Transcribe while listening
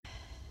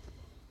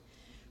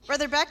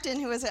Brother Beckton,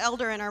 who was an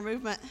elder in our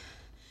movement,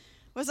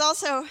 was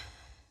also,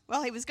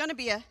 he was going to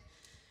be a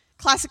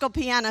classical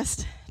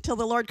pianist till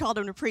the Lord called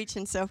him to preach,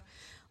 and so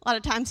a lot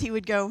of times he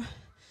would go,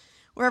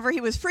 wherever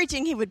he was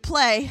preaching, he would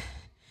play,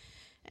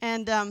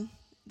 and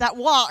that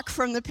walk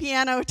from the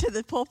piano to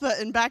the pulpit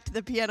and back to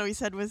the piano, he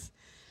said, was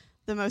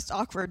the most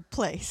awkward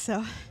place.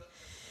 So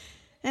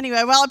anyway,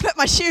 I put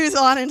my shoes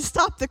on and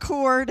stopped the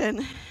cord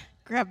and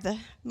grabbed the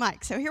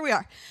mic. So here we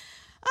are.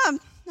 I'm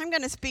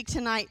going to speak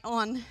tonight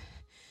on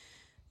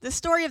the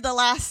story of the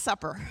Last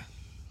Supper.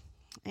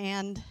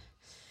 And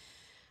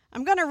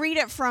I'm going to read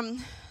it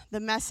from the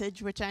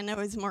Message, which I know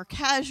is more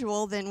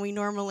casual than we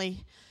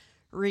normally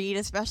read,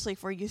 especially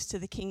if we're used to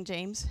the King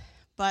James.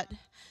 But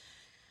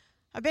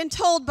I've been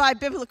told by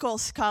biblical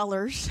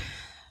scholars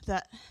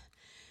that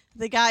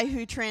the guy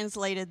who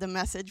translated the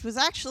Message was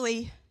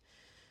actually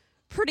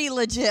pretty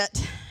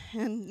legit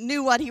and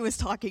knew what he was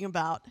talking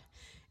about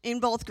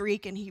in both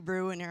Greek and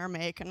Hebrew and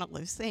Aramaic and all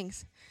those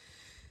things.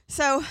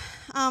 So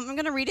I'm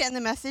going to read it in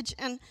the Message,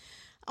 and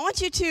I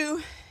want you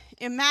to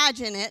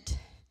imagine it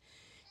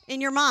in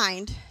your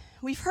mind.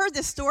 We've heard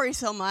this story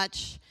so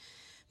much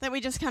that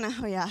we just kind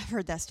of, I've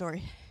heard that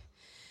story.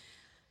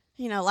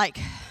 You know, like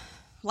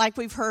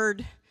we've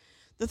heard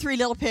the Three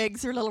Little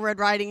Pigs or Little Red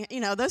Riding,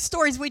 those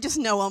stories, we just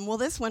know them. Well,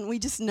 this one, we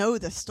just know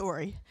the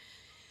story.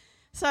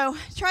 So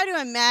try to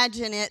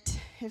imagine it,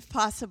 if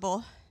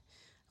possible,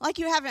 like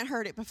you haven't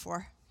heard it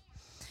before.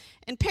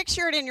 And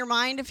picture it in your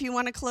mind. If you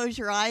want to close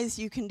your eyes,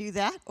 you can do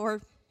that,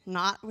 or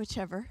not,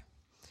 whichever.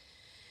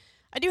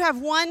 I do have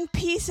one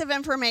piece of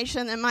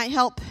information that might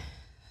help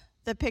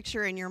the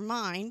picture in your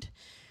mind,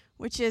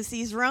 which is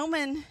these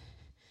Roman-era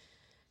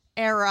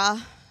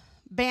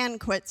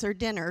banquets or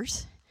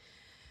dinners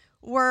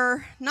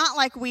were not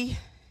like we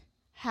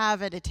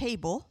have at a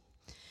table.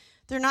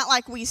 They're not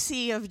like we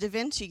see of Da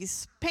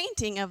Vinci's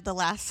painting of the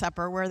Last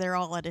Supper where they're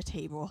all at a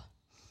table.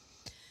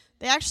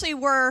 They actually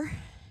were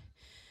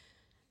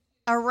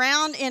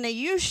around in a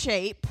U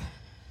shape,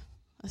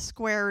 a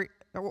square,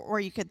 or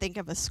you could think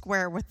of a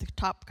square with the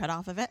top cut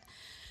off of it.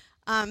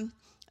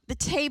 The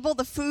table,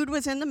 the food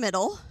was in the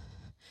middle,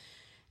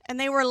 and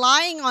they were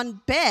lying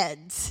on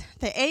beds.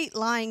 They ate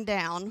lying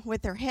down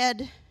with their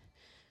head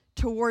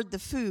toward the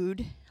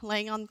food,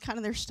 laying on kind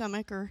of their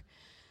stomach or,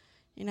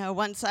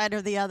 one side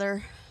or the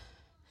other.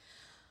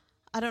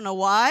 I don't know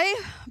why,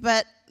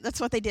 but that's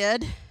what they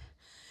did.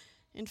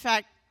 In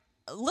fact,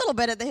 a little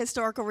bit of the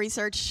historical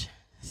research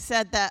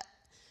said that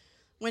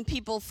when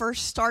people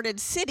first started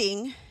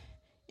sitting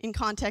in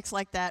contexts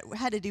like that, it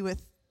had to do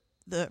with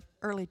the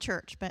early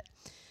church, but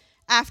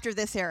after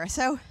this era.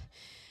 So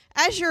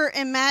as you're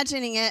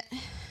imagining it,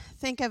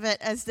 think of it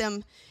as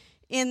them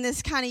in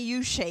this kind of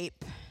U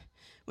shape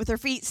with their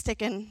feet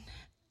sticking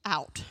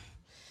out.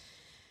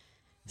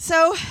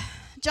 So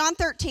John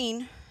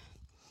 13,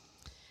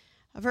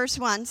 verse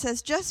 1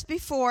 says, just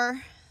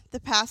before the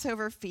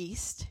Passover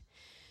feast,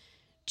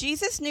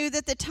 Jesus knew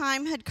that the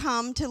time had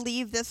come to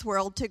leave this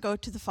world to go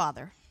to the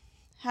Father.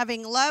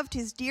 Having loved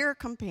his dear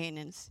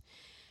companions,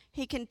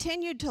 he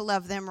continued to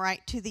love them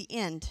right to the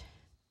end.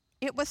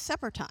 It was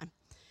supper time.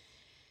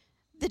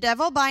 The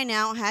devil by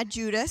now had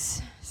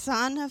Judas,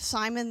 son of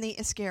Simon the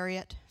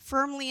Iscariot,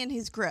 firmly in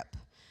his grip,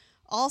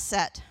 all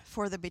set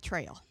for the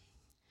betrayal.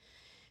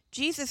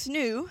 Jesus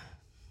knew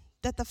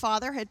that the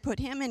Father had put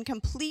him in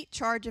complete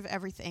charge of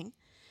everything,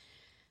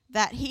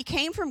 that he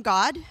came from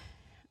God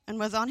and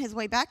was on his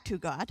way back to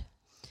God.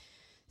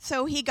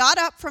 So he got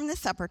up from the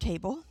supper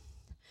table,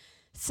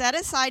 set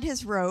aside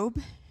his robe,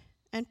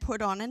 and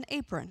put on an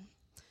apron.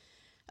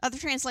 Other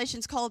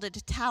translations called it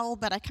a towel,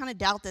 but I kind of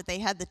doubt that they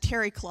had the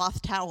terry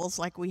cloth towels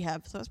like we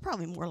have, so it's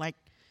probably more like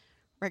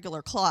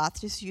regular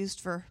cloth, just used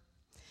for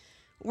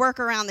work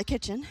around the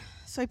kitchen.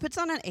 So he puts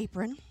on an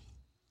apron,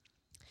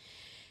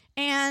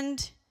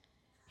 and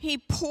he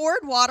poured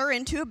water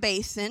into a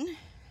basin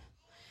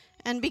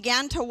and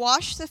began to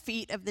wash the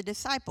feet of the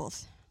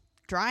disciples,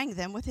 drying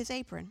them with his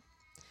apron.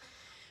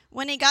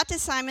 When he got to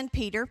Simon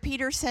Peter,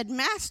 Peter said,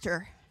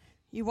 "Master,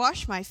 you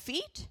wash my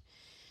feet?"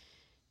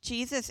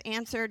 Jesus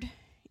answered,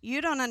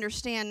 "You don't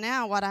understand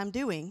now what I'm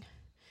doing,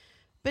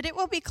 but it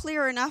will be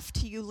clear enough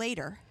to you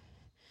later."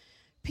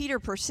 Peter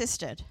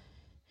persisted,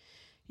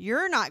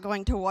 "You're not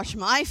going to wash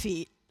my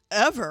feet,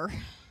 ever."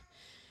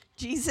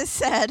 Jesus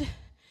said,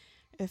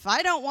 "If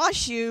I don't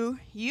wash you,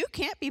 you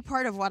can't be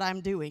part of what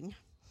I'm doing."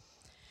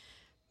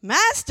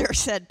 "Master,"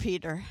 said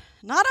Peter,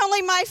 "not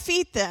only my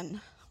feet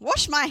then,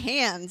 wash my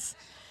hands,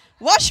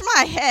 wash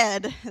my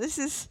head." This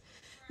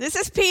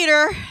is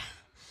Peter.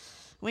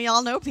 We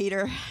all know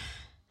Peter.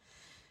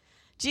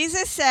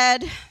 Jesus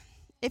said,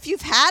 "If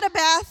you've had a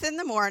bath in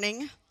the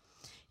morning,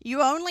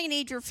 you only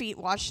need your feet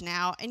washed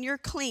now, and you're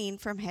clean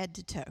from head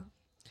to toe.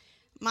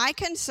 My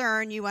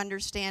concern, you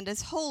understand,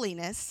 is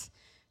holiness,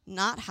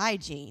 not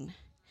hygiene.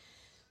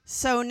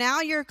 So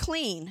now you're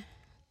clean,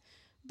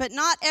 but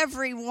not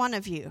every one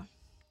of you."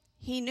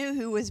 He knew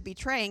who was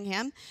betraying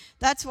him.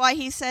 That's why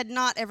he said,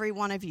 "Not every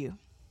one of you."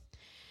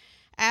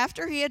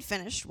 After he had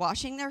finished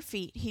washing their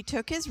feet, he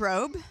took his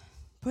robe,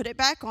 put it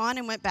back on,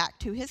 and went back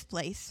to his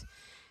place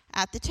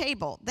at the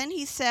table. Then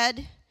he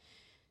said,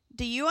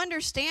 "Do you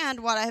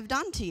understand what I have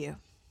done to you?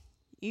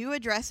 You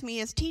address me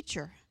as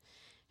teacher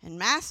and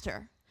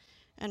master,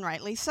 and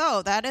rightly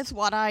so. That is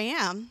what I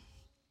am.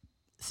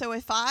 So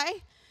if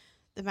I,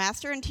 the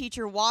master and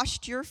teacher,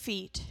 washed your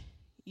feet,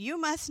 you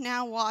must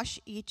now wash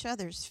each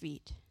other's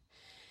feet.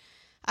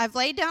 I've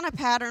laid down a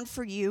pattern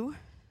for you.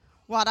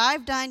 What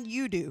I've done,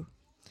 you do.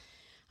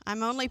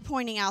 I'm only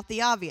pointing out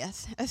the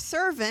obvious. A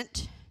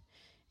servant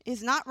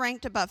is not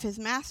ranked above his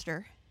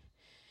master.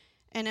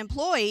 An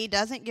employee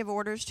doesn't give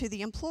orders to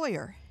the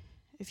employer.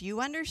 If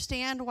you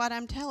understand what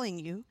I'm telling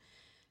you,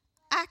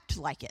 act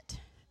like it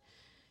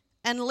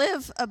and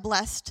live a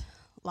blessed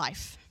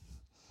life."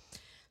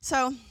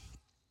 So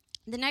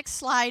the next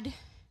slide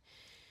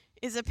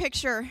is a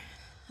picture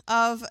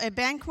of a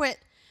banquet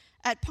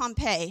at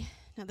Pompeii.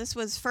 Now this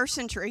was first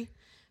century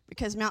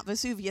because Mount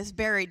Vesuvius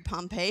buried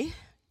Pompeii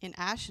in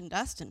ash and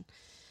dust and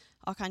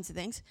all kinds of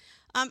things.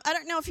 I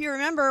don't know if you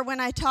remember when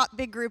I taught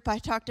big group, I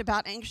talked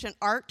about ancient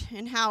art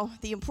and how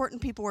the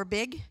important people were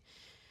big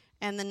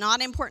and the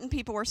not important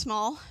people were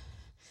small.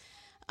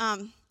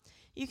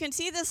 You can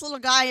see this little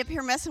guy up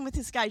here messing with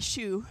this guy's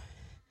shoe.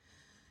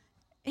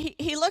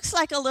 He looks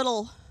like a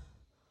little,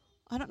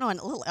 I don't know, a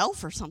little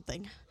elf or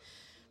something,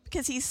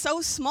 because he's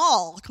so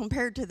small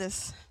compared to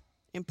this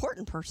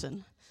important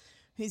person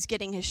who's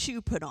getting his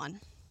shoe put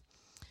on.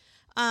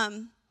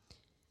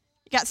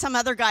 You got some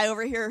other guy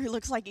over here who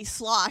looks like he's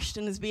sloshed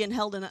and is being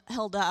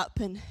held up,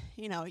 and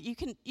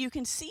you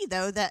can see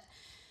though that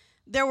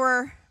there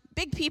were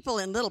big people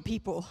and little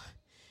people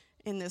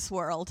in this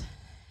world,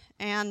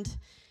 and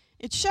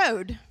it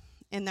showed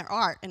in their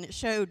art, and it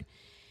showed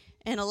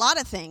in a lot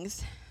of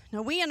things.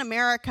 Now we in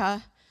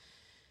America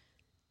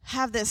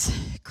have this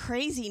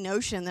crazy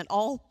notion that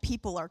all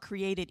people are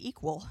created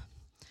equal,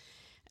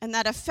 and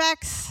that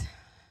affects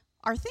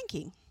our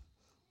thinking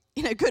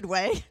in a good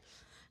way,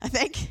 I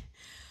think.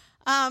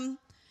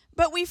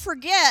 But we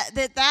forget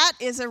that that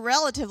is a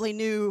relatively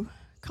new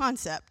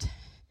concept.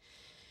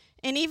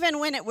 And even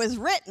when it was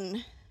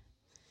written,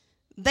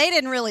 they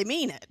didn't really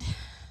mean it.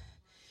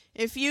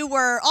 If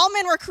all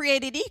men were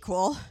created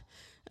equal,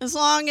 as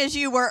long as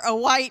you were a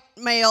white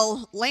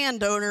male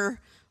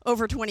landowner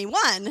over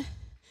 21,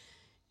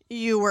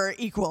 you were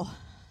equal.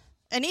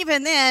 And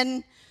even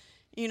then,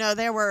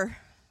 there were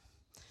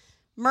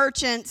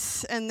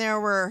merchants, and there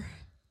were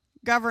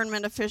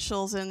government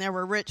officials, and there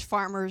were rich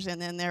farmers,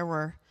 and then there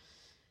were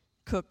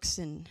cooks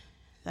and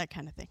that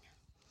kind of thing.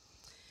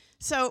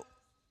 So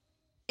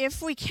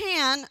if we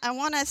can, I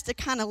want us to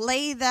kind of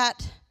lay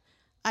that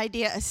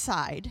idea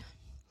aside.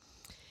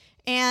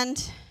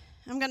 And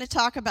I'm going to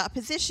talk about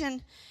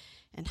position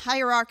and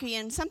hierarchy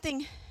and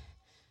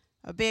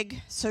a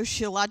big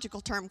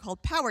sociological term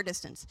called power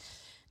distance.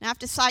 Now I have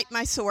to cite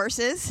my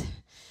sources.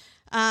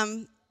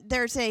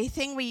 There's a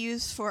thing we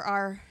use for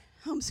our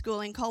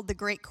homeschooling called the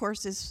Great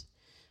Courses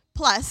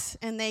Plus,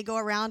 and they go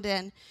around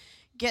and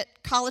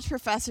get college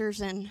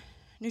professors and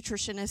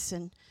nutritionists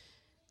and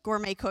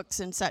gourmet cooks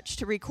and such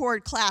to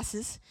record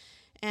classes,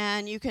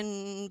 and you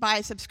can buy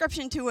a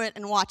subscription to it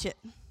and watch it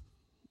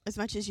as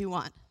much as you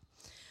want.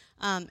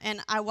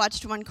 And I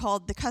watched one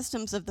called The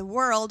Customs of the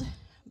World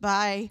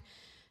by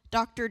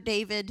Dr.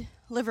 David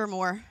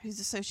Livermore, who's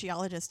a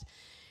sociologist.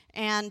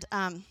 And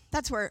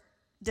that's where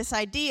this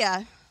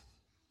idea,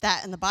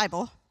 that in the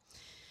Bible,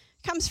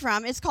 comes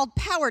from. It's called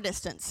power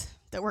distance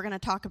that we're going to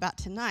talk about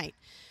tonight.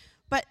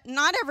 But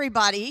not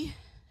everybody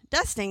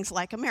does things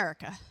like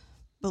America,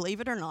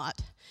 believe it or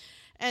not.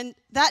 And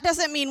that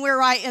doesn't mean we're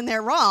right and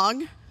they're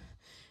wrong.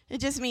 It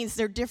just means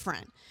they're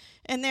different.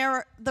 And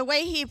the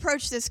way he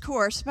approached this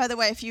course, by the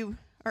way, if you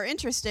are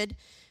interested,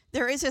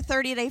 there is a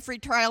 30-day free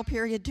trial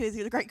period to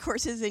the Great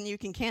Courses, and you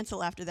can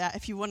cancel after that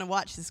if you want to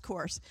watch this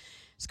course.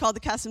 It's called The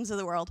Customs of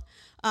the World.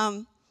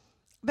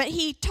 But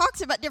he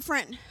talks about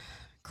different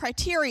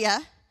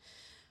criteria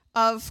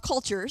of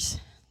cultures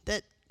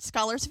that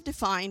scholars have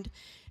defined,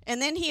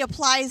 and then he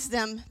applies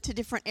them to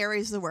different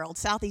areas of the world: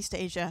 Southeast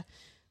Asia,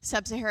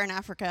 Sub-Saharan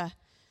Africa,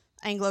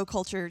 Anglo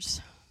cultures,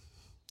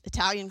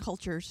 Italian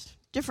cultures,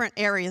 different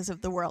areas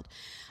of the world.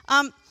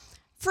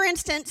 For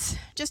instance,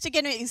 just to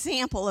get an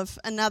example of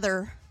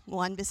another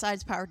one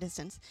besides power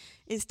distance,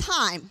 is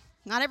time.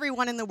 Not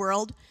everyone in the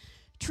world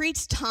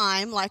treats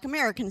time like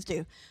Americans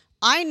do.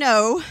 I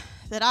know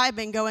that I've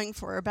been going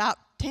for about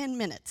 10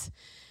 minutes,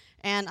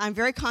 and I'm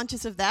very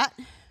conscious of that.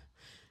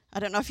 I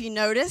don't know if you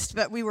noticed,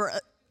 but we were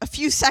a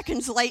few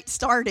seconds late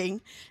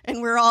starting,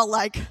 and we're all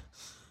like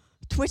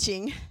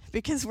twitching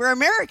because we're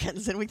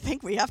Americans and we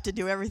think we have to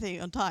do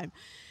everything on time.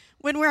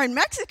 When we're in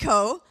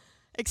Mexico,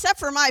 except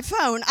for my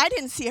phone, I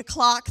didn't see a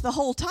clock the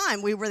whole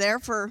time. We were there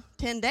for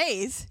 10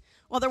 days.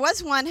 Well, there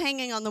was one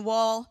hanging on the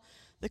wall,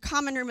 the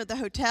common room of the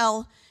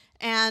hotel,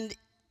 and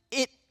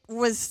it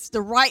was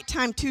the right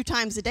time 2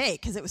 times a day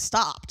because it was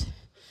stopped.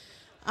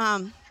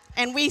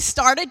 And we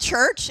started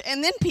church,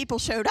 and then people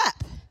showed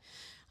up.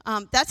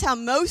 That's how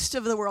most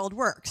of the world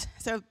works.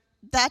 So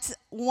that's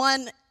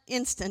one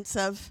instance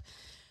of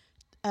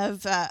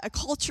a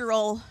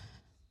cultural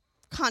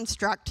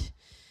construct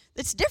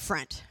that's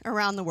different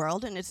around the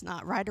world, and it's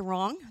not right or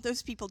wrong.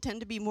 Those people tend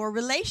to be more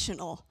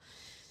relational.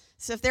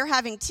 So if they're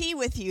having tea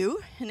with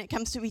you and it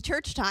comes to be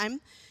church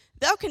time,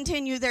 they'll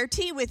continue their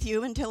tea with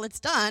you until it's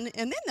done,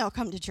 and then they'll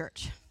come to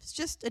church. It's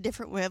just a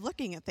different way of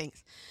looking at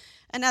things.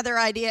 Another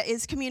idea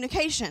is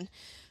communication.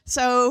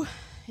 So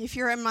if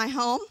you're in my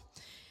home,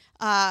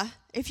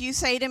 if you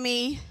say to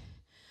me,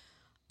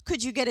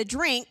 could you get a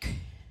drink,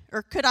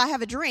 or could I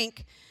have a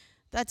drink,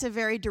 that's a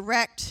very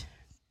direct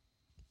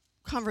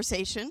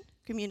conversation,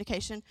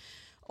 communication.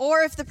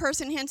 Or if the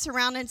person hints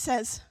around and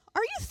says,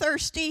 are you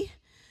thirsty?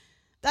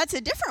 That's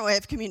a different way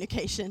of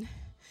communication.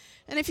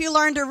 And if you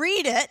learn to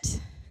read it,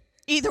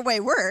 either way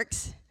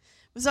works.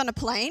 I was on a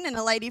plane, and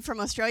a lady from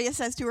Australia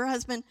says to her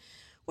husband,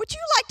 would you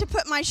like to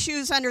put my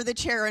shoes under the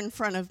chair in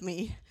front of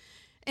me?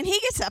 And he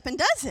gets up and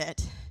does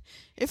it.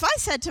 If I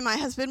said to my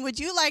husband, would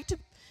you like to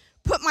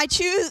put my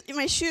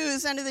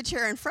shoes under the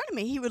chair in front of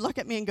me, he would look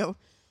at me and go,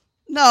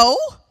 no.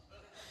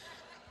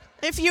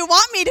 If you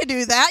want me to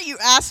do that, you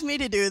ask me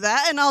to do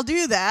that, and I'll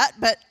do that.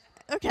 But,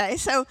 okay,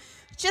 so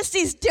just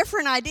these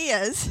different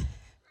ideas,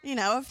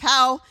 of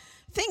how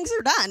things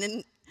are done.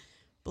 And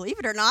believe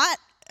it or not,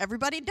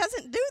 everybody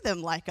doesn't do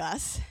them like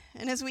us.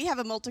 And as we have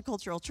a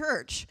multicultural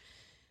church,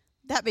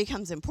 that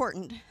becomes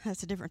important.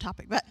 That's a different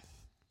topic. But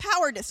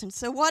power distance.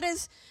 So what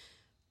is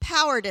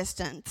power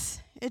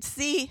distance? It's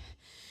the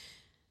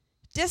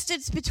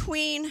distance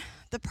between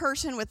the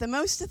person with the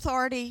most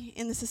authority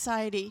in the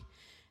society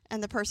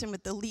and the person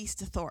with the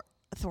least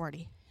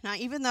authority. Now,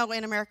 even though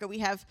in America we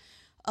have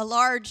a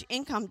large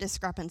income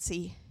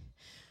discrepancy,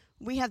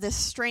 we have this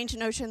strange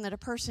notion that a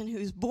person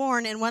who's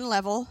born in one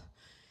level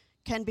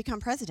can become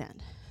president.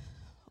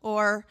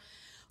 Or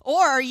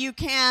you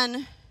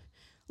can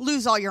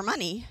lose all your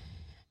money,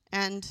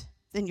 and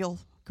then you'll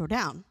go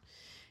down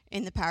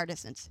in the power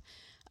distance.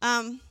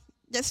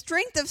 The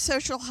strength of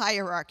social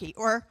hierarchy,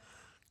 or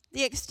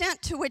the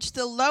extent to which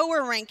the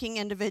lower-ranking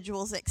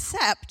individuals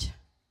accept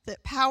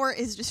that power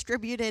is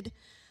distributed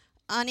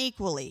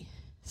unequally.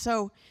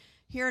 So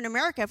here in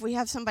America, if we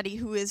have somebody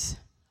who is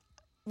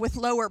with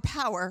lower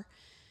power,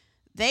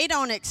 they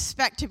don't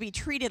expect to be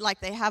treated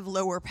like they have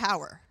lower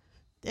power.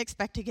 They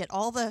expect to get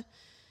all the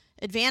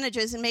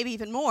advantages and maybe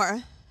even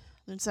more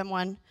than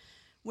someone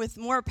with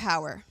more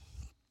power.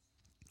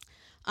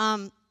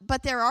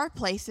 But there are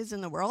places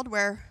in the world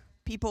where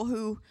people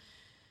who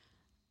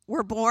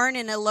were born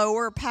in a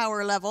lower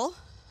power level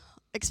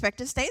expect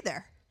to stay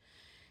there.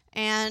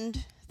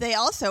 And they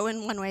also,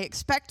 in one way,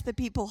 expect the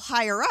people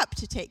higher up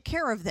to take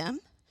care of them.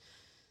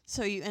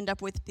 So you end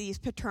up with these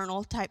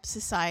paternal type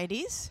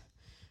societies,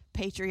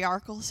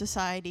 patriarchal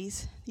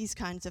societies, these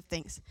kinds of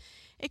things.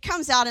 It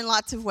comes out in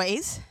lots of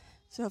ways.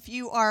 So if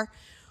you are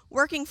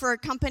working for a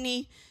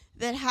company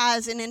that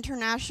has an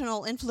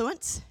international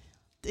influence,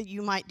 that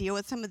you might deal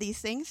with some of these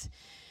things.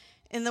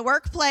 In the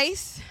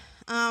workplace,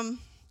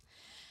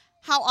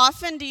 how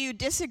often do you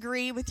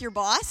disagree with your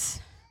boss?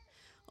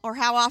 Or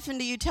how often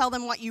do you tell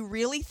them what you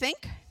really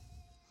think?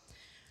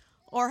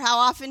 Or how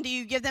often do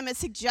you give them a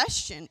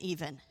suggestion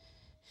even?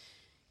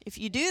 If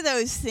you do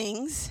those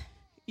things,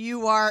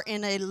 you are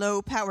in a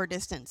low power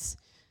distance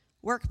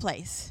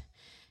workplace.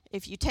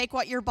 If you take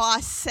what your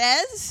boss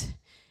says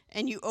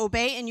and you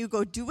obey and you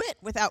go do it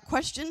without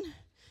question,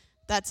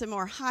 that's a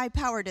more high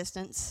power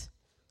distance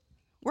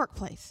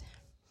workplace.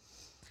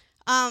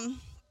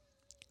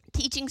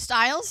 Teaching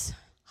styles,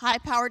 high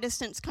power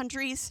distance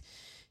countries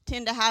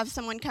tend to have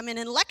someone come in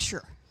and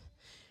lecture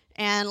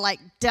and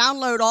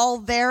download all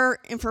their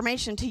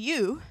information to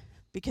you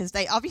because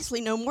they obviously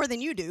know more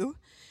than you do,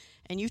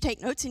 and you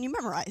take notes and you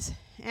memorize.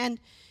 And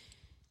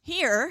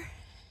here,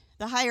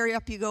 the higher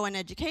up you go in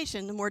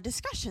education, the more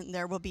discussion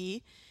there will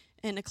be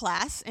in a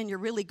class, and your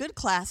really good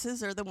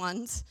classes are the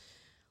ones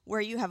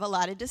where you have a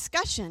lot of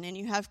discussion and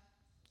you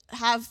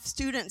have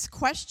students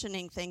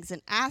questioning things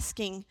and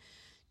asking,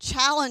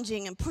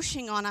 challenging and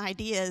pushing on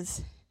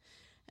ideas,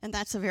 and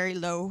that's a very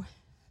low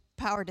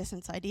power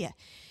distance idea.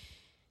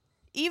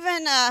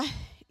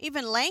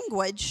 Even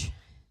language,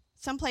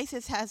 some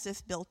places has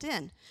this built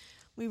in.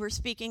 We were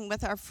speaking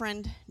with our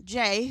friend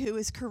Jay, who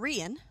is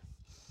Korean,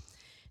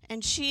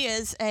 and she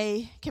is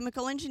a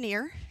chemical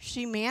engineer.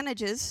 She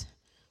manages,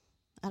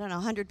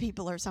 100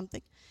 people or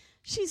something.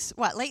 She's,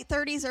 late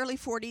 30s, early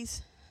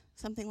 40s,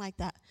 something like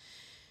that.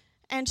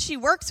 And she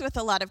works with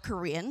a lot of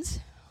Koreans.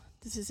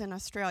 This is in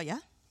Australia.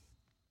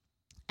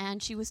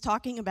 And she was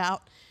talking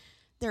about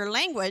their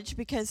language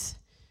because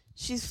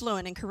she's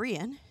fluent in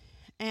Korean.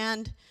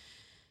 And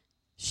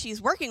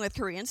she's working with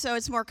Koreans, so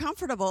it's more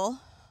comfortable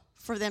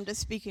for them to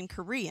speak in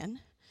Korean.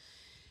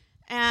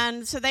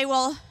 And so they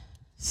will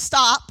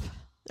stop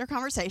their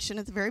conversation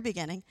at the very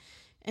beginning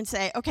and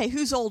say, okay,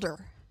 who's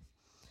older?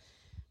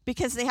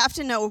 Because they have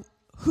to know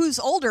who's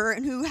older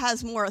and who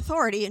has more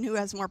authority and who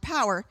has more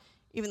power,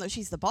 even though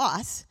she's the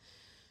boss,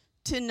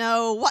 to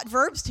know what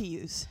verbs to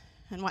use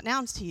and what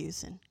nouns to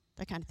use and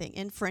that kind of thing.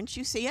 In French,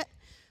 you see it,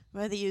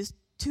 whether they use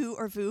tu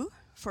or vous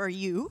for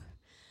you.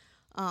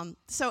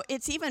 So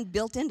it's even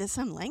built into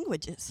some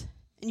languages,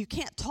 and you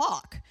can't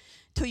talk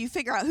till you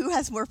figure out who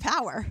has more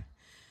power.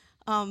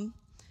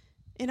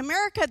 In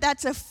America,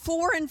 that's a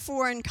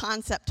foreign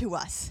concept to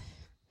us.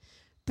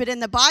 But in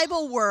the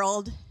Bible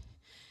world,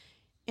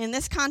 in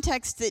this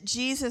context that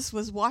Jesus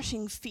was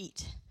washing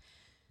feet,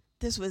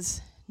 this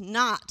was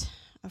not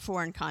a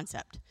foreign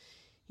concept.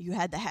 You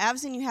had the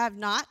haves and you have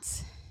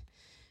nots,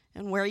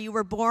 and where you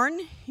were born,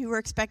 you were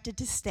expected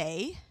to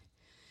stay.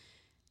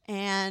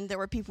 And there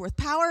were people with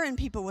power and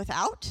people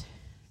without.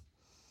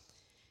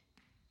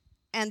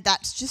 And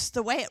that's just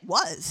the way it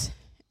was.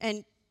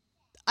 And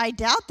I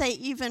doubt they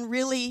even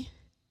really,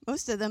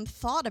 most of them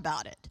thought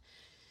about it.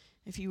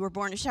 If you were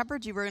born a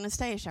shepherd, you were going to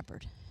stay a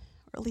shepherd,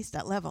 or at least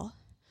that level.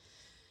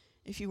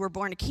 If you were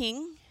born a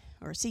king,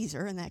 or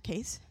Caesar in that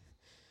case,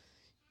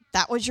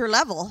 that was your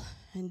level.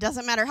 And it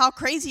doesn't matter how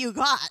crazy you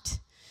got.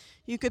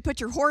 You could put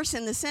your horse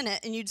in the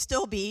Senate and you'd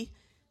still be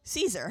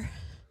Caesar.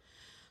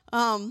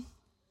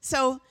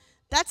 So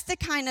that's the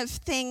kind of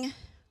thing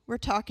we're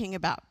talking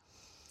about.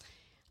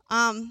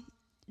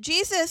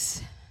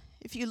 Jesus,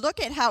 if you look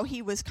at how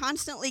he was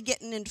constantly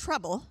getting in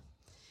trouble,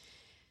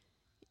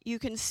 you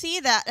can see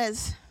that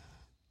as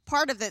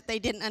part of it, they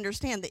didn't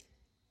understand that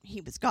he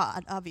was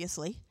God,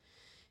 obviously,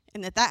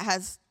 and that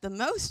has the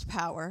most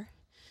power.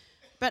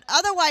 But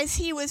otherwise,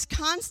 he was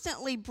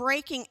constantly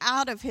breaking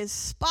out of his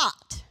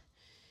spot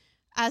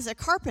as a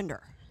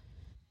carpenter.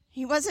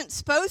 He wasn't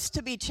supposed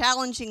to be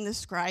challenging the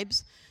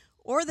scribes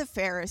or the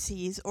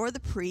Pharisees or the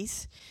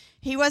priests.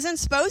 He wasn't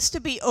supposed to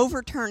be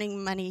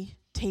overturning money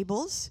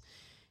tables.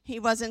 He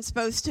wasn't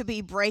supposed to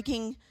be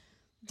breaking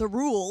the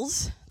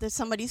rules that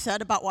somebody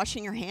said about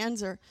washing your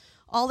hands or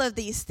all of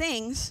these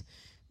things,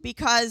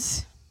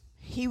 because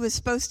he was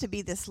supposed to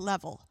be this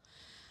level.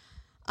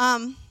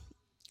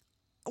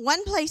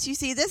 One place you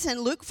see this in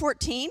Luke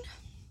 14,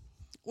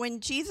 when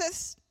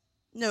Jesus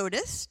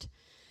noticed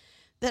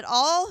that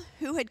all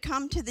who had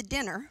come to the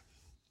dinner,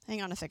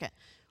 hang on a second.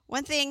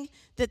 One thing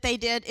that they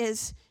did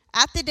is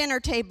at the dinner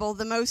table,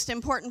 the most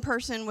important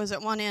person was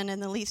at one end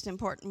and the least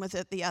important was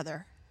at the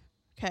other.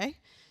 Okay?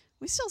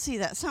 We still see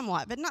that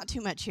somewhat, but not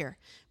too much here.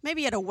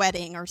 Maybe at a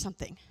wedding or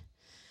something.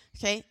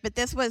 Okay? But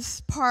this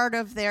was part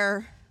of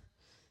their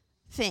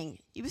thing.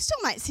 You still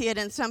might see it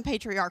in some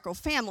patriarchal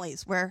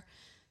families where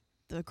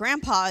the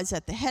grandpa is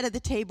at the head of the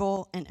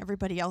table and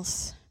everybody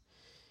else,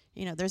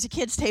 there's a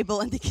kids' table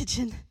in the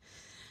kitchen.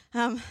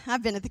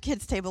 I've been at the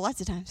kids' table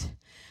lots of times.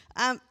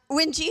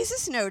 When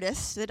Jesus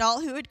noticed that all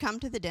who had come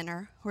to the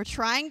dinner were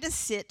trying to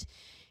sit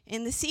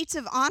in the seats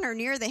of honor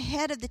near the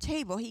head of the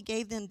table, he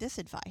gave them this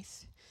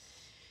advice.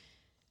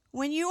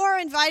 When you are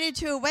invited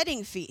to a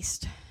wedding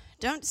feast,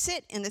 don't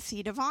sit in the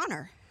seat of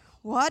honor.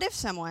 What if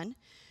someone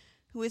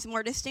who is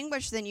more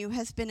distinguished than you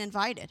has been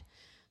invited?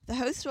 The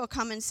host will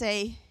come and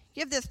say,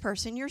 give this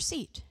person your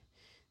seat.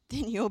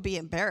 Then you'll be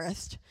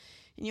embarrassed,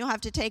 and you'll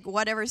have to take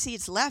whatever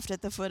seat's left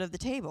at the foot of the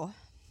table.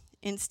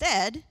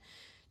 Instead,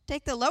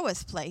 take the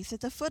lowest place at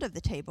the foot of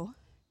the table.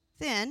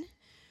 Then,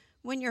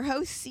 when your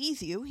host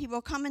sees you, he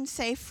will come and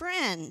say,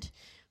 friend,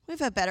 we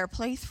have a better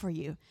place for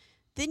you.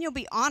 Then you'll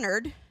be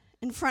honored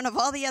in front of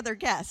all the other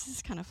guests. This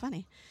is kind of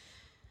funny.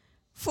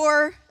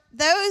 For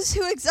those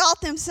who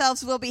exalt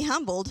themselves will be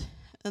humbled,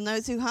 and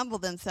those who humble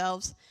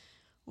themselves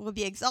will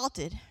be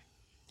exalted.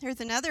 Here's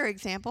another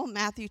example,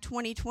 Matthew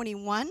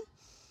 20:21.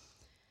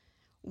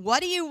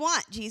 What do you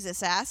want,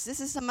 Jesus asked. This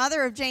is the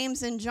mother of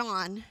James and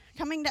John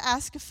coming to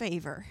ask a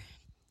favor.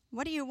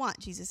 What do you want,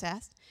 Jesus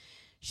asked.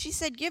 She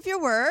said, give your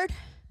word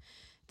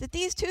that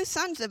these two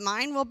sons of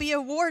mine will be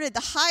awarded the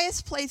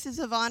highest places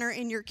of honor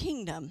in your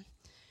kingdom,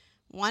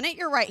 one at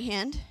your right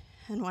hand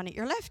and one at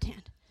your left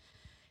hand.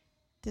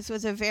 This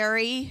was a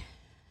very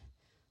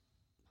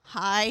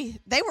high,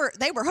 they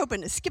were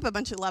hoping to skip a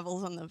bunch of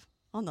levels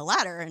on the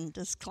ladder and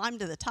just climb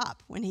to the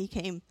top when he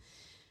came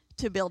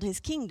to build his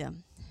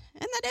kingdom.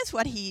 And that is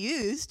what he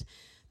used.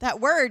 That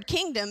word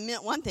kingdom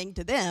meant one thing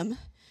to them,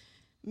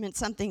 meant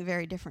something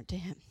very different to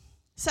him.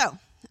 So,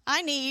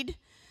 I need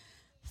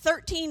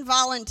 13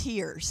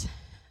 volunteers.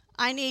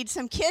 I need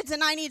some kids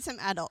and I need some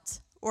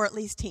adults, or at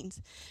least teens.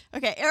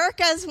 Okay,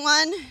 Erica's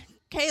one,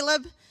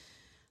 Caleb,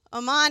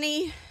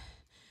 Amani,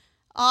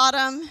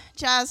 Autumn,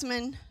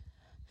 Jasmine,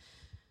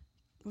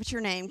 what's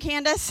your name?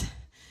 Candace,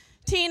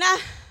 Tina,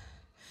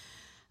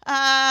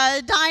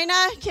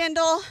 Dinah,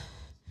 Kendall,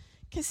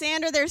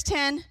 Cassandra, there's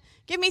 10.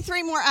 Give me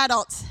 3 more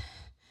adults.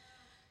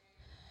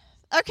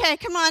 Okay,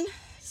 come on,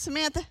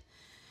 Samantha.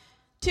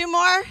 2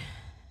 more.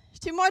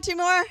 2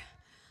 more.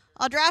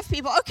 I'll draft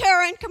people. Oh,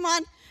 Karen, come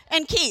on.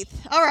 And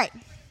Keith. All right.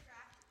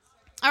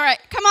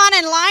 Come on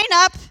and line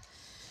up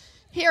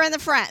here in the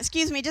front.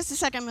 Excuse me just a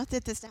second. I'm going to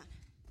put this down.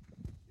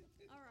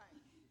 All right.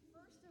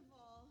 First of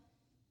all,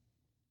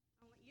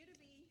 I want you to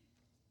be...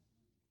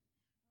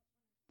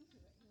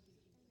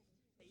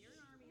 You're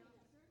an Army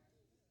officer.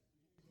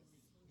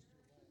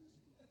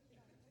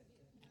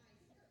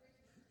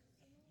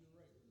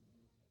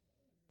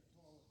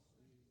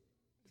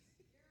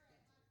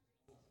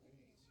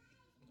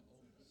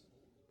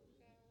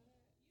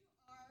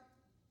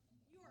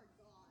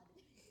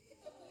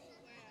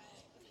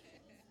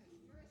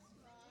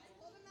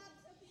 Hold them up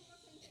so people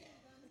can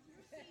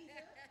see them.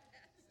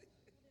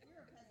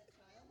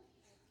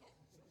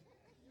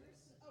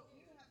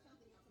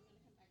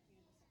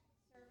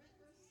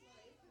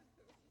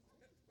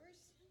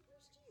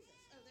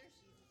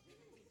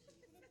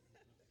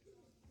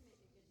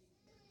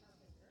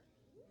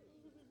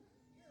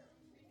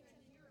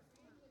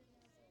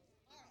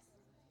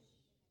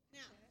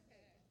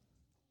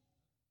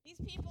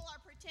 These people are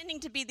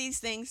pretending to be these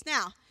things.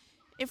 Now,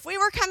 if we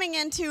were coming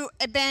into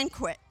a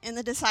banquet in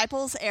the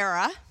disciples'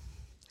 era,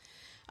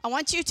 I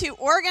want you to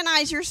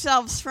organize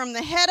yourselves from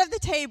the head of the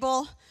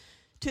table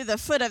to the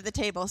foot of the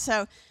table.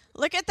 So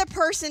look at the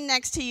person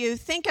next to you.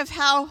 Think of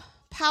how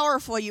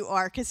powerful you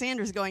are.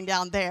 Cassandra's going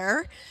down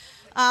there.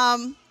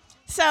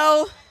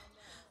 So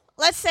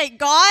let's say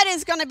God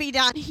is going to be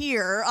down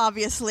here,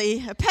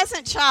 obviously. A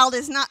peasant child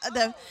is not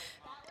the...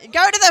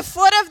 Go to the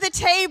foot of the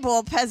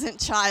table, peasant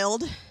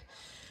child.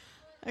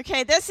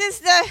 Okay, this is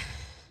the...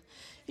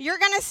 You're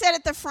going to sit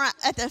at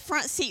the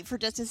front seat for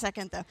just a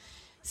second, though.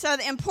 So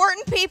the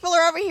important people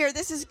are over here.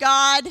 This is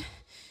God.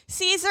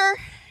 Caesar,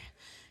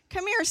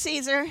 come here,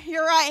 Caesar.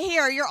 You're right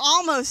here. You're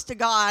almost to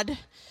God.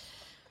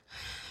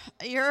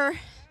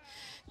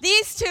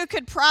 These two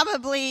could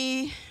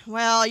probably,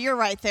 well, you're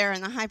right there,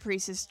 and the high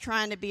priest is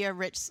trying to be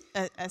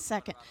a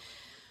second.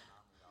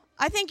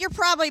 I think you're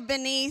probably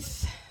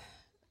beneath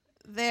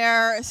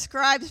there.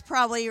 Scribe's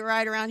probably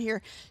right around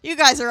here. You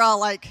guys are all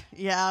like,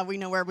 yeah, we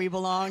know where we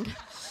belong.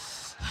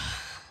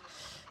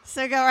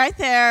 So go right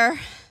there.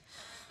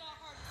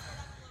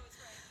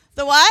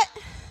 The what?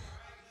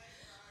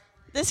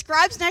 The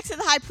scribe's next to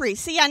the high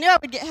priest. See, I knew I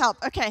would get help.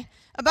 Okay.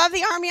 Above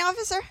the army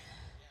officer?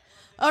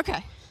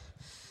 Okay.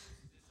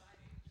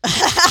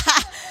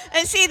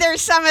 And see,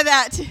 there's some of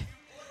that too.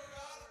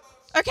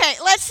 Okay,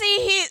 let's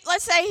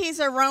say he's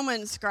a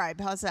Roman scribe.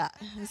 How's that?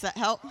 Does that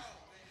help?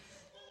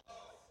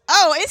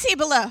 Oh, is he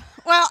below?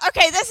 Well,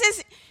 okay, this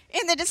is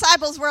in the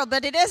disciples' world,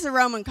 but it is a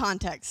Roman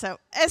context. So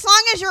as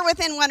long as you're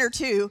within one or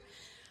two,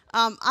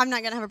 I'm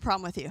not going to have a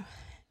problem with you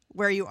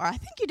where you are. I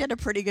think you did a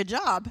pretty good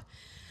job.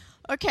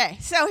 Okay,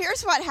 so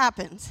here's what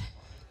happens.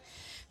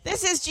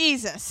 This is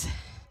Jesus.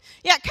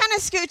 Yeah, kind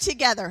of scoot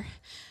together.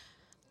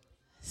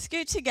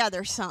 Scoot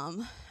together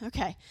some.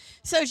 Okay,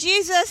 so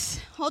Jesus,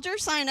 hold your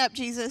sign up,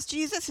 Jesus.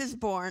 Jesus is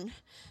born,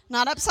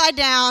 not upside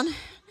down.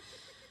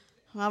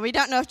 Well, we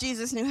don't know if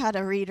Jesus knew how to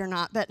read or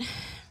not, but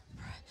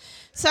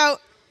so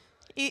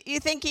you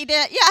think he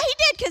did? Yeah, he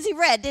did because he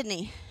read, didn't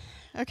he?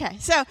 Okay,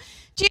 so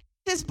Jesus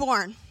is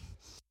born,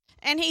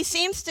 and he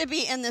seems to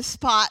be in this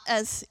spot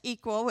as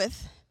equal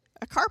with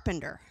a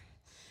carpenter.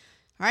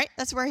 All right,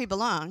 that's where he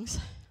belongs,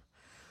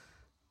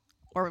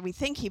 or we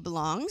think he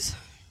belongs.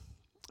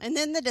 And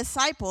then the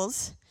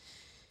disciples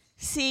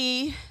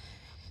see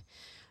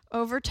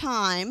over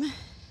time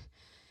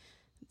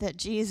that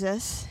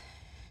Jesus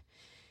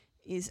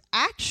is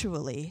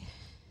actually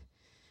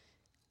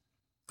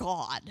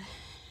God.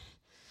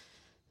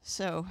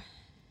 So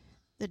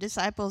the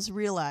disciples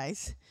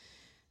realize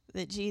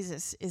that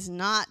Jesus is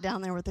not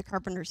down there with the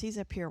carpenters. He's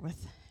up here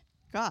with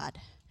God.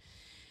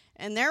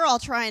 And they're all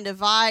trying to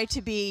vie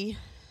to be,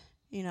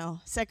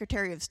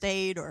 Secretary of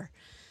State or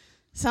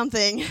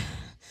something.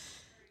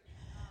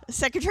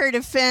 Secretary of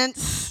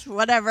Defense,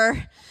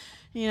 whatever.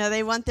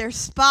 They want their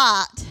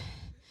spot.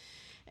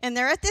 And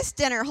they're at this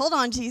dinner. Hold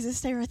on, Jesus,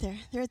 stay right there.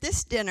 They're at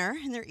this dinner,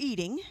 and they're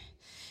eating.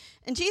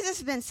 And Jesus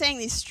has been saying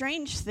these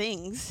strange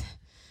things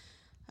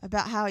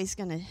about how he's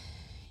going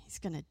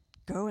to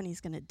go and he's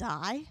going to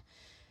die.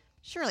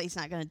 Surely he's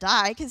not going to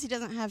die because he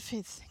doesn't have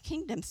his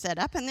kingdom set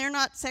up, and they're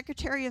not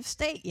Secretary of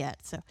State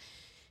yet, so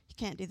you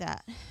can't do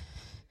that.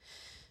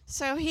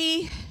 So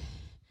he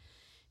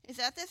is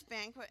at this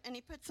banquet, and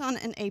he puts on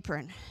an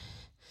apron.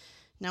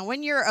 Now,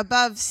 when you're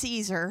above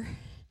Caesar,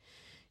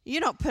 you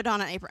don't put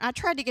on an apron. I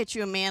tried to get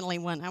you a manly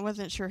one. I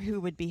wasn't sure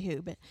who would be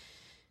who, but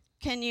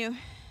can you?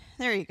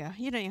 There you go.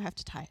 You don't even have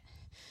to tie it.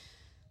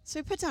 So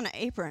he puts on an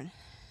apron.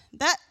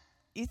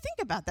 You think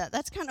about that.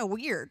 That's kind of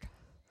weird.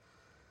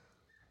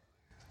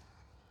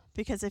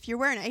 Because if you're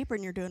wearing an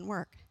apron, you're doing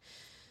work.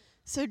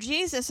 So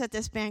Jesus at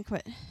this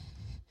banquet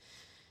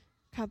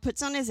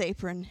puts on his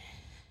apron,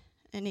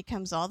 and he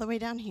comes all the way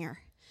down here.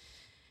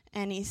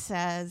 And he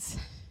says,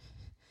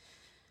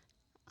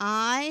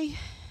 I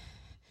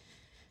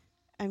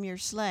am your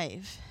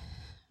slave.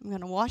 I'm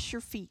going to wash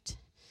your feet.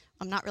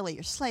 I'm not really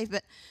your slave,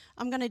 but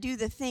I'm going to do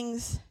the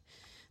things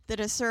that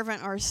a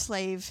servant or a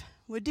slave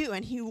would do.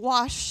 And he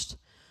washed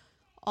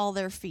all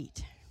their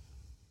feet.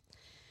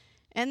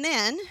 And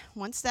then,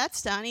 once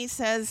that's done, he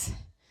says,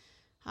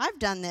 I've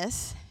done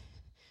this.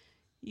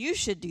 You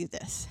should do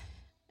this.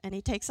 And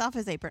he takes off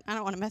his apron. I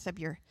don't want to mess up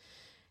your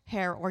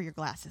hair or your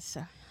glasses,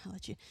 so I'll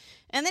let you.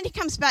 And then he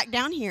comes back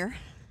down here,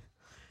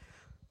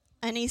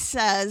 and he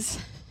says,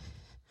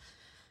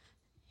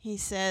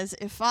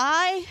 if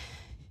I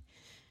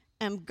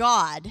am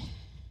God,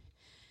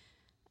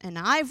 and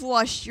I've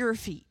washed your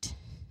feet,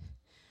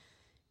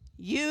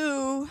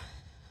 you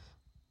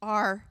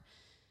are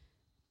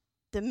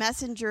the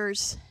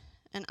messengers,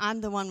 and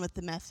I'm the one with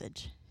the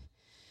message.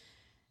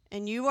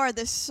 And you are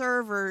the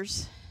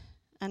servers,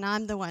 and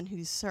I'm the one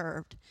who's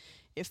served.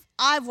 If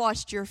I've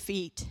washed your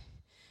feet,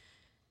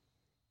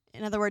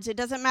 in other words, it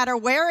doesn't matter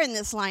where in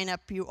this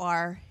lineup you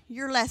are,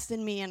 you're less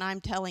than me, and I'm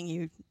telling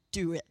you,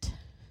 do it.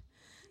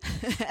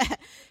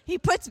 He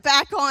puts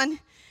back on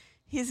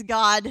his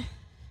God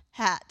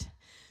hat,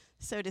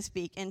 so to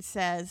speak, and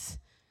says,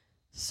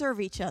 serve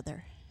each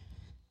other,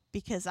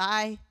 because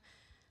I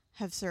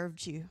have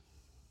served you.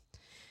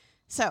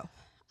 So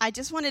I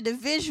just wanted to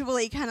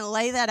visually kind of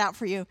lay that out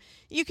for you.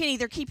 You can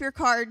either keep your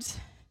cards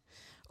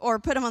or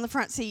put them on the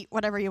front seat,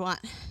 whatever you want.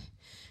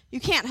 You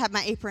can't have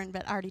my apron,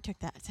 but I already took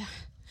that.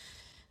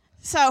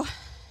 So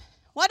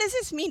what does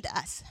this mean to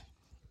us?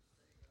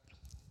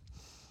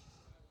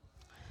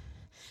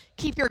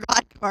 Keep your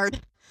God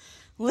card,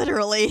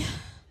 literally.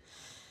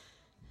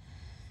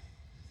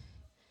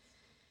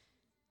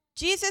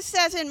 Jesus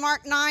says in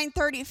Mark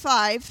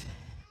 9:35,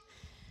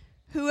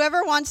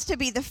 whoever wants to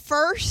be the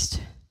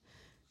first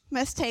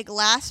must take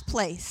last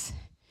place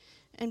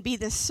and be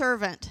the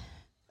servant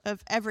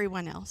of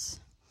everyone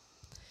else.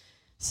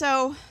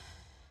 So,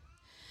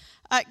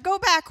 go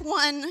back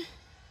one.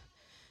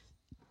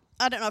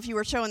 I don't know if you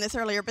were showing this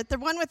earlier, but the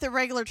one with the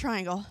regular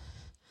triangle,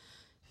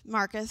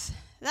 Marcus,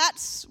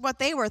 that's what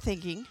they were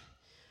thinking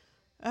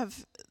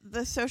of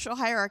the social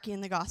hierarchy in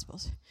the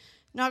Gospels.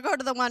 Now go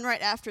to the one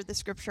right after the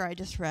scripture I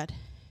just read.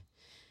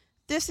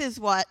 This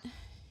is what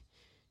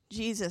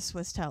Jesus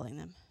was telling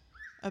them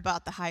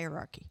about the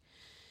hierarchy.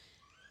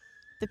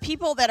 The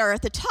people that are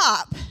at the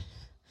top,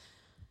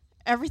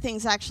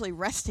 everything's actually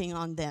resting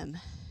on them.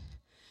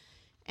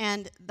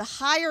 And the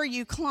higher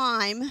you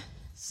climb,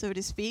 so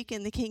to speak,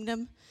 in the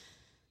kingdom,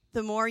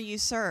 the more you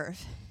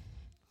serve.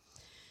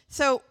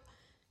 So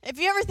if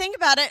you ever think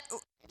about it,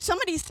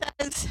 somebody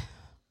says,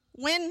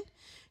 when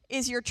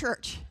is your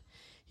church?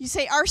 You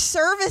say, our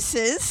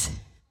services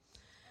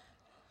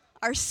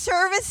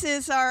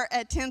are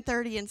at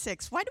 10:30 and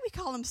 6. Why do we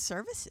call them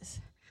services?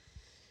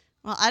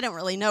 Well, I don't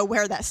really know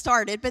where that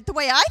started, but the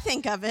way I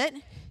think of it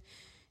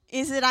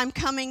is that I'm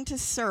coming to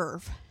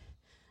serve.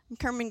 I'm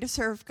coming to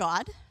serve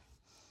God.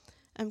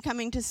 I'm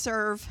coming to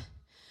serve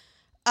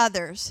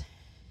others.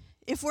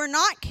 If we're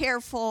not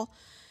careful,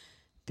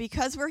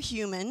 because we're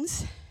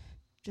humans,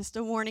 just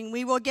a warning,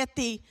 we will get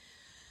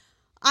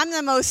I'm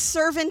the most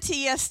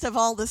servantiest of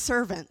all the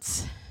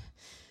servants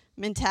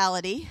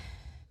mentality,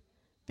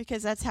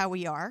 because that's how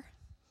we are,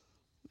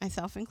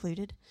 myself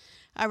included.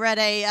 I read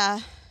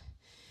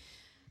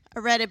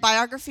a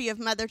biography of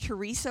Mother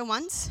Teresa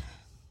once,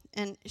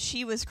 and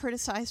she was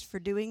criticized for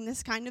doing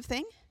this kind of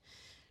thing.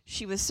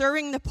 She was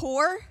serving the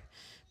poor,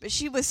 but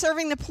she was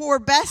serving the poor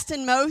best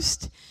and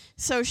most,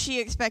 so she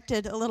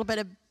expected a little bit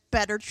of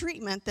better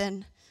treatment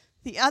than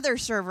the other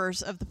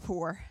servers of the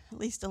poor, at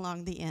least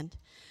along the end.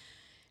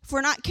 If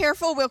we're not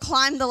careful, we'll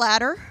climb the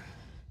ladder.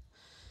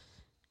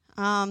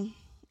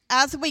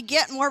 As we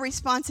get more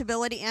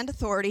responsibility and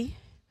authority,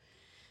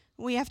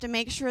 we have to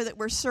make sure that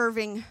we're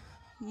serving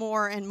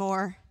more and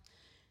more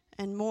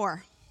and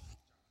more.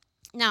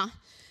 Now,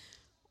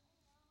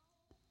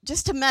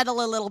 just to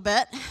meddle a little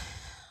bit,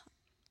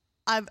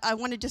 I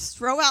want to just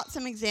throw out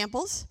some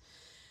examples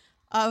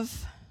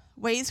of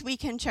ways we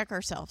can check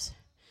ourselves.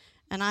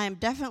 And I am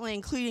definitely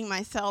including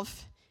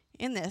myself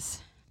in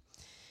this,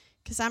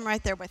 because I'm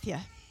right there with you.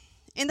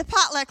 In the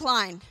potluck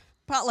line,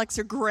 potlucks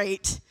are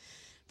great,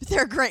 but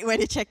they're a great way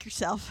to check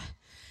yourself.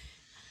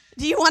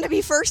 Do you want to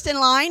be first in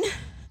line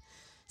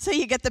so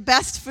you get the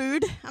best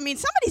food? I mean,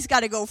 somebody's got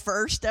to go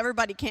first.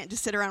 Everybody can't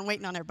just sit around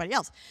waiting on everybody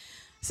else.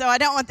 So I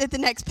don't want at the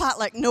next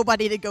potluck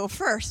nobody to go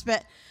first.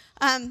 But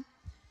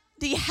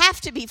do you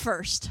have to be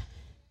first?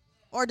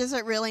 Or does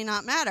it really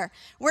not matter?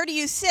 Where do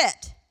you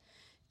sit?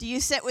 Do you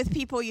sit with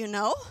people you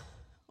know?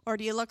 Or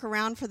do you look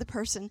around for the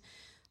person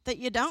that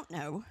you don't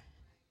know,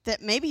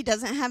 that maybe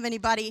doesn't have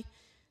anybody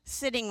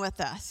sitting with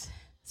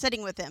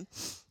them?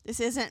 This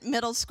isn't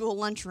middle school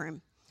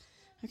lunchroom.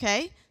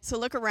 Okay? So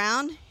look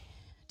around.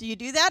 Do you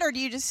do that, or do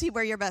you just see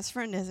where your best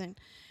friend is and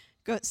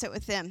go sit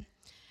with them?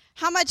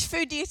 How much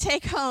food do you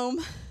take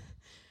home,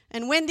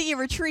 and when do you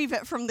retrieve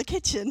it from the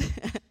kitchen?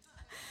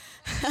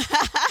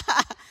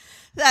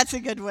 That's a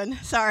good one.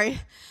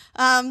 Sorry.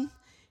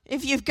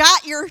 If you've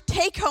got your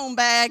take-home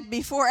bag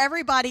before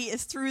everybody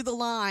is through the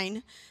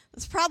line,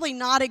 that's probably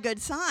not a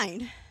good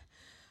sign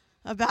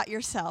about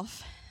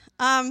yourself.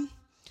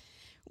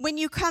 When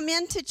you come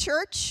into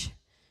church,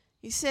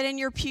 you sit in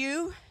your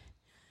pew.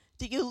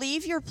 Do you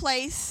leave your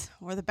place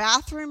or the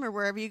bathroom or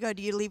wherever you go,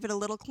 do you leave it a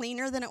little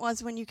cleaner than it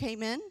was when you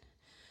came in?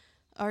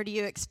 Or do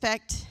you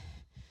expect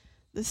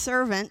the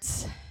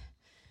servants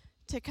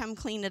to come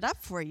clean it up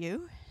for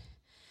you?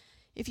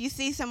 If you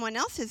see someone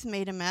else has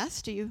made a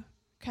mess, do you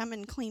come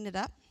and clean it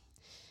up?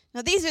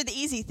 Now, these are the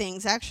easy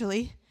things,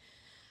 actually.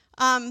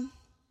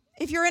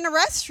 If you're in a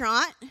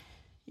restaurant,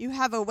 you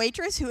have a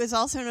waitress who is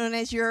also known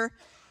as your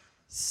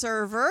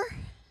server.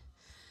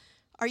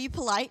 Are you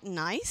polite and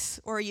nice,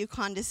 or are you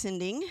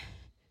condescending?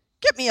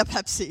 Get me a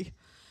Pepsi.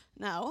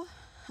 No.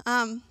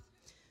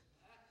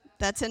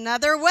 That's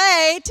another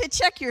way to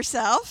check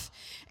yourself.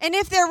 And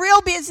if they're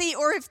real busy,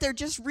 or if they're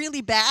just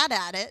really bad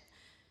at it,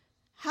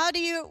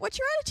 what's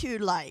your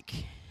attitude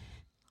like?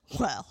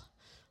 Well,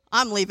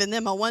 I'm leaving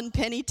them a 1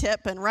 penny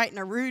tip and writing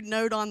a rude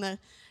note on the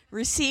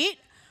receipt.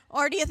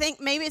 Or do you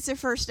think maybe it's their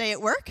first day at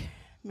work?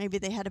 Maybe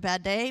they had a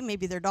bad day.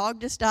 Maybe their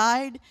dog just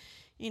died.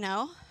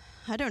 I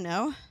don't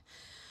know.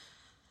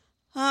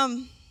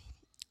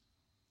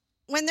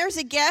 When there's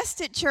a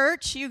guest at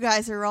church, you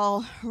guys are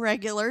all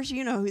regulars.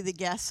 You know who the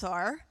guests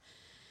are.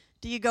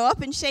 Do you go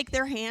up and shake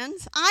their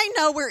hands? I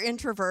know we're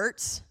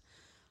introverts.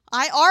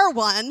 I are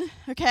one,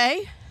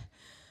 okay?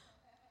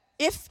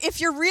 If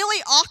you're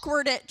really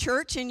awkward at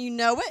church and you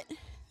know it,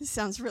 this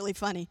sounds really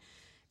funny.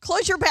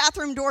 Close your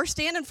bathroom door,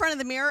 stand in front of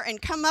the mirror,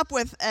 and come up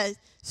with a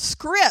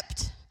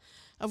script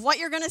of what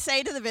you're going to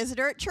say to the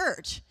visitor at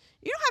church.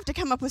 You don't have to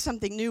come up with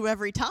something new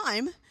every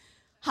time.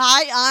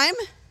 Hi, I'm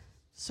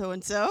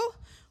so-and-so.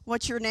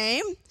 What's your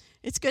name?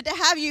 It's good to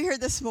have you here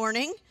this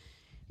morning.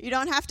 You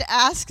don't have to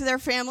ask their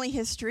family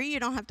history. You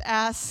don't have to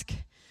ask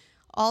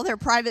all their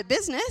private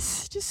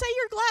business. Just say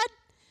you're glad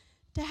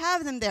to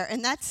have them there.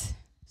 And that's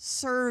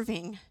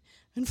serving.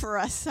 And for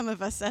us, some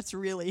of us, that's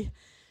really,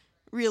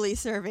 really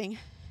serving.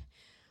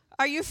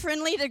 Are you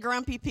friendly to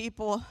grumpy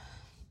people?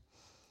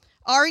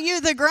 Are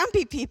you the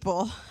grumpy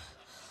people?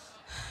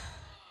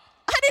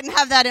 I didn't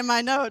have that in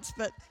my notes,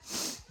 but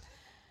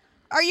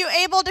are you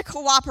able to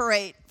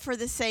cooperate for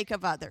the sake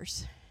of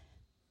others?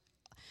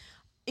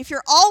 If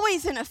you're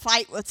always in a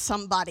fight with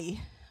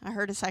somebody, I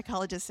heard a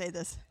psychologist say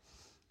this,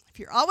 if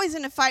you're always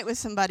in a fight with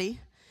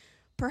somebody,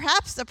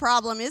 perhaps the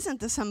problem isn't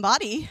the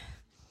somebody.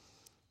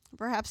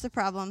 Perhaps the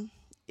problem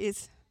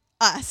is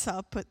us.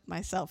 I'll put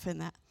myself in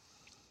that.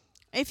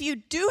 If you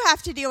do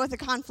have to deal with a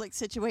conflict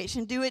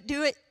situation, do you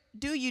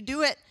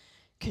do it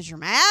because you're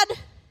mad?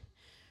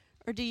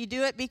 Or do you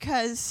do it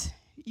because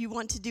you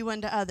want to do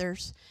unto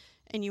others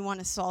and you want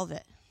to solve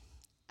it?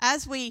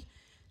 As we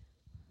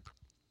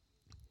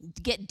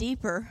get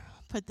deeper,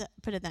 put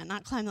it that,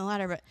 not climb the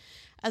ladder, but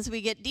as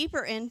we get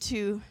deeper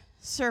into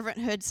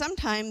servanthood,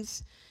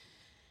 sometimes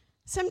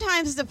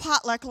the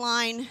potluck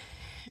line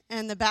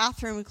and the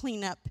bathroom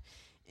cleanup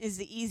is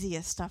the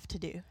easiest stuff to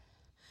do.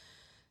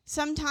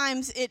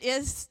 Sometimes it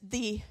is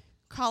the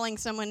calling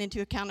someone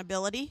into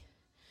accountability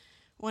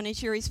when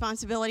it's your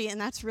responsibility, and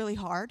that's really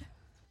hard.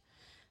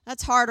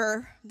 That's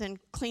harder than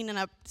cleaning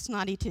up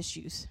snotty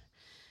tissues.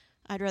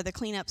 I'd rather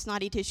clean up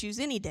snotty tissues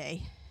any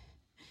day.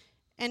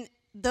 And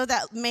though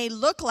that may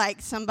look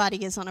like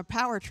somebody is on a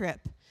power trip,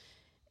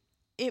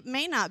 it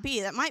may not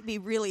be. That might be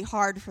really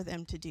hard for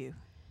them to do.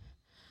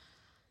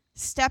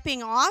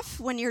 Stepping off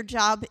when your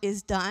job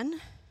is done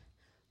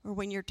or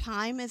when your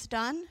time is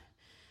done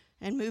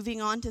and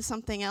moving on to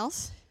something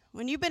else.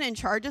 When you've been in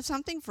charge of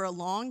something for a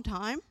long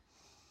time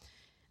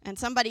and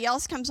somebody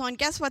else comes on,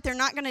 guess what? They're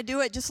not going to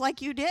do it just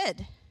like you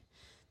did.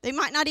 They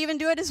might not even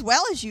do it as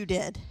well as you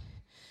did.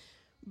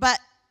 But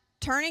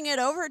turning it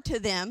over to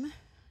them,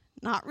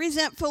 not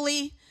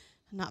resentfully,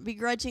 not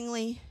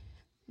begrudgingly,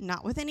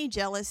 not with any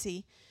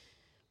jealousy,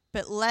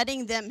 but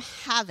letting them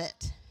have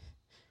it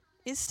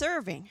is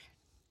serving.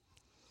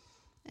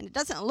 And it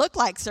doesn't look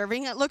like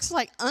serving, it looks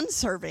like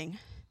unserving,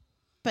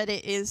 but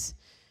it is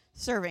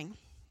serving.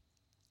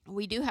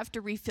 We do have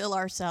to refill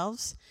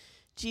ourselves.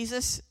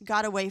 Jesus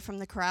got away from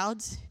the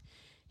crowds.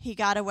 He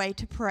got away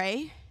to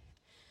pray.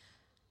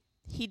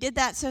 He did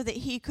that so that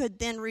he could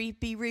then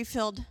be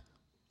refilled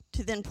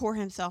to then pour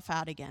himself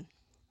out again.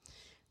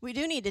 We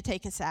do need to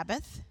take a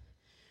Sabbath.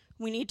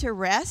 We need to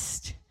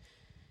rest.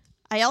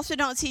 I also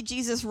don't see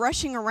Jesus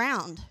rushing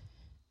around.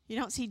 You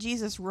don't see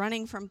Jesus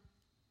running from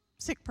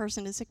sick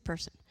person to sick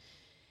person.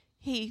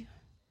 He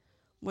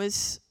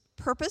was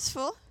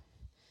purposeful.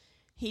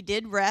 He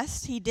did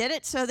rest. He did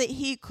it so that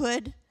he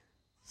could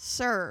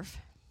serve.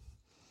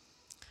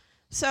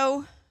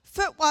 So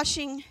foot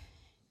washing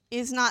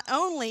is not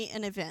only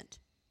an event.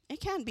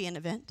 It can be an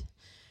event,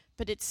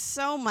 but it's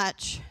so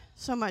much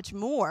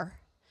more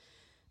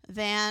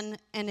than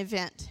an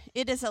event.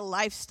 It is a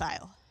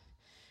lifestyle,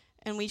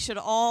 and we should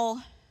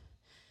all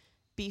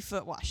be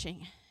foot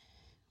washing.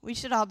 We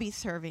should all be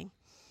serving.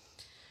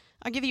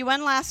 I'll give you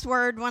one last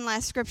word, one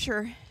last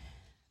scripture.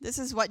 This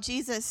is what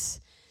Jesus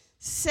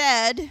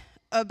said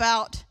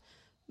about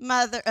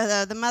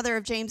the mother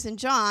of James and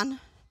John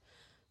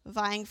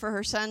vying for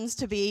her sons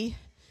to be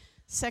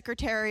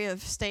Secretary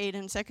of State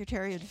and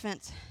Secretary of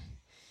Defense.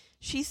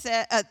 She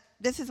said,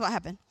 this is what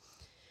happened.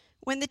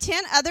 When the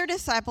 10 other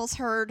disciples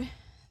heard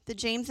what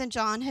James and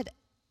John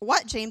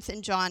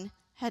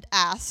had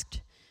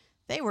asked,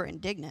 they were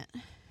indignant.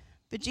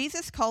 But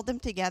Jesus called them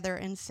together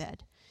and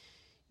said,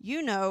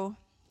 "You know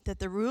that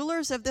the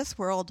rulers of this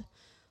world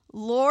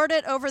lord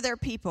it over their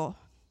people,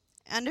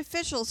 and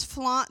officials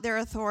flaunt their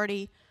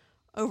authority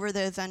over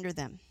those under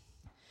them.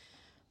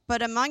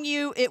 But among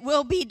you it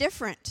will be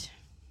different.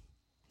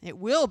 It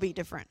will be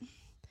different.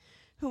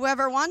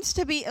 Whoever wants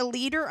to be a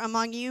leader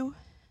among you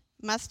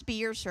must be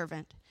your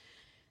servant,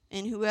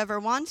 and whoever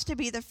wants to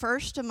be the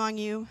first among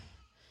you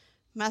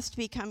must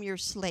become your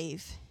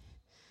slave.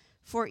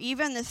 For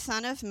even the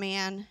Son of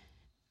Man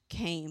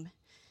came,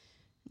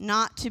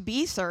 not to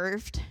be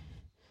served,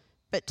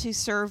 but to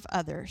serve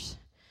others,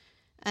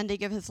 and to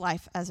give his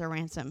life as a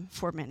ransom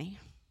for many."